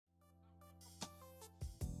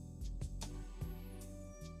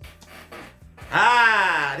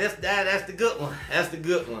That's the good one. That's the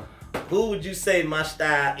good one. Who would you say my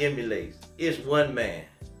style emulates? It's one man.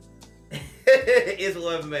 It's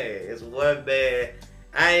one man. It's one man.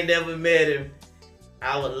 I ain't never met him.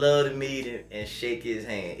 I would love to meet him and shake his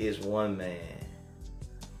hand. It's one man.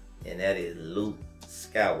 And that is Luke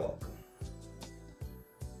Skywalker.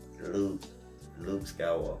 Luke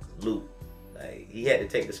Skywalker. Luke. Like, he had to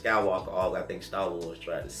take the Skywalker off. I think Star Wars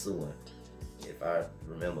tried to sue him, if I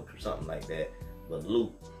remember, something like that. But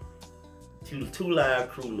Luke, Two Live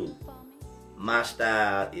Crew Luke. My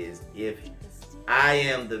style is if I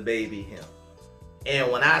am the baby him.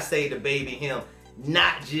 And when I say the baby him,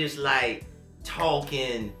 not just like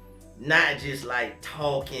talking nasty,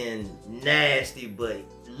 but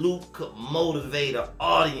Luke could motivate an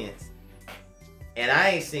audience. And I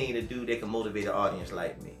ain't seen a dude that can motivate an audience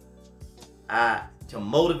like me. To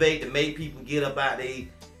motivate, to make people get up out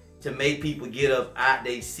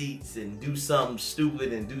their seats and do something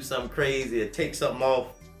stupid and do something crazy or take something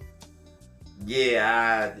off.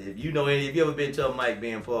 Yeah, if you ever been to a Mike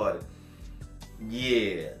Bean party,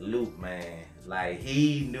 yeah, Luke, man, like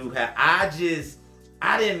he knew how. I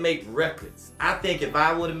didn't make records. I think if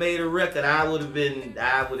I would have made a record, it would have been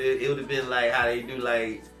like how they do,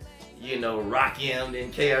 like, you know, Rakim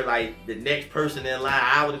didn't care, like the next person in line.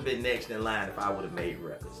 I would have been next in line if I would have made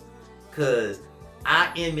records. Cause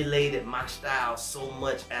I emulated my style so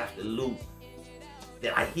much after Luke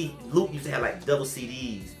that Luke used to have like double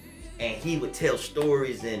CDs, and he would tell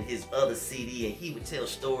stories in his other CD, and he would tell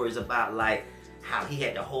stories about like how he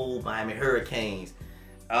had to hold Miami Hurricanes,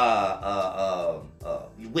 wearing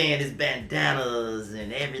his bandanas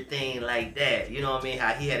and everything like that. You know what I mean?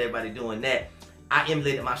 How he had everybody doing that. I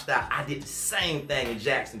emulated my style. I did the same thing in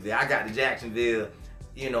Jacksonville. I got to Jacksonville,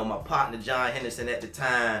 you know, my partner John Henderson at the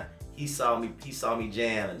time, he saw me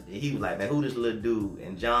jam, and he was like, man, who this little dude?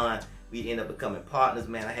 And John, we ended up becoming partners,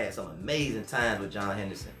 man. I had some amazing times with John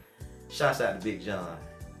Henderson. Shouts out to Big John.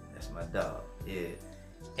 That's my dog. Yeah.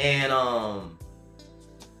 And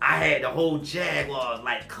I had the whole Jaguars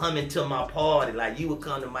like coming to my party. Like, you would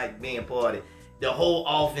come to Mike Bean party. The whole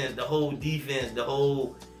offense, the whole defense,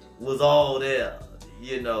 was all there,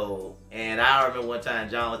 you know. And I remember one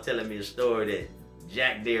time John was telling me a story that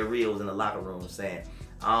Jack Del Rio was in the locker room saying,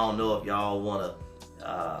 I don't know if y'all wanna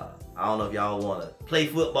play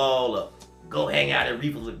football or go hang out at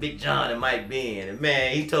Reapers with Big John and Mike Bean. And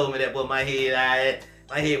man, he told me that, but my head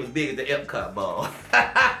was big as the Epcot ball.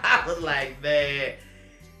 I was like, man,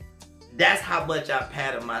 that's how much I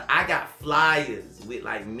patted I got flyers with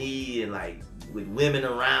like me and like with women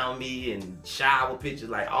around me and shower pictures,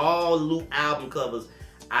 like all Luke album covers.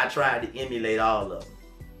 I tried to emulate all of them.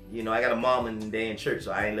 You know, I got a mom and they in church,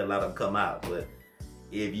 so I ain't let a lot of them come out. But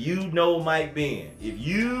if you know Mike Bean,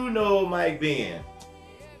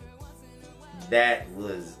 that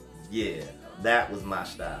was my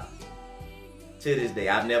style. To this day,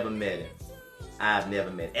 I've never met him.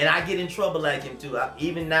 And I get in trouble like him too.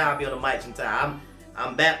 Even now, I be on the mic sometimes.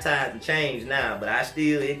 I'm baptized and changed now, but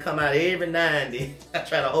it come out every now and then. I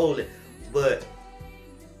try to hold it. But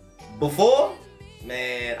before,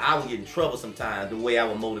 man, I would get in trouble sometimes the way I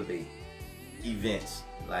would motivate events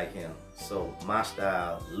like him. So my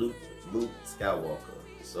style, Luke Skywalker.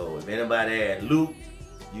 So if anybody asks, Luke,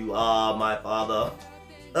 you are my father.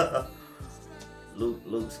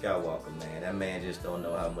 Luke Skywalker, man. That man just don't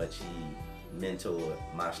know how much he mentored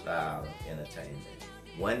my style of entertainment.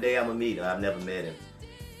 One day I'm gonna meet him. I've never met him.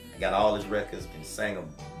 I got all his records, can sing them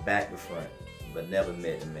back to front, but never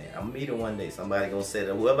met the man. I'm gonna meet him one day. Somebody gonna set it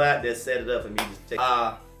up. Whoever out there set it up for me, just take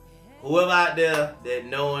whoever out there that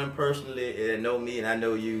know him personally, that know me and I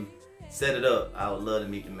know you, set it up. I would love to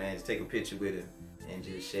meet the man. Just take a picture with him and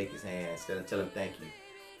just shake his hand, tell him thank you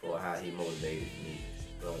for how he motivated me.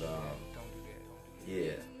 But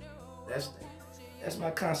yeah, that's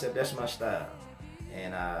my concept. That's my style.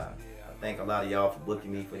 And I thank a lot of y'all for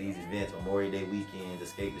booking me for these events, Memorial Day weekends,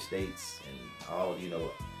 Escape the States, and all, you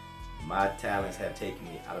know, my talents have taken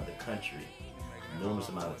me out of the country numerous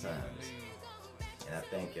amount of times. And I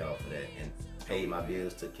thank y'all for that, and paid my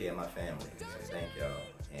bills, took care of my family. So thank y'all.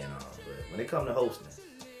 And but when it comes to hosting,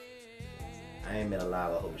 I ain't been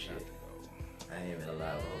allowed to host yet.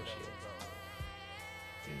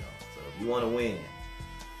 You know, so if you want to win,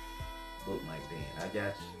 book Mike Bean. I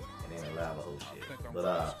got you. It ain't allowed to host yet.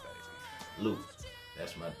 But Luke,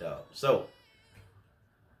 that's my dog. So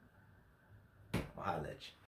I'll holler at you.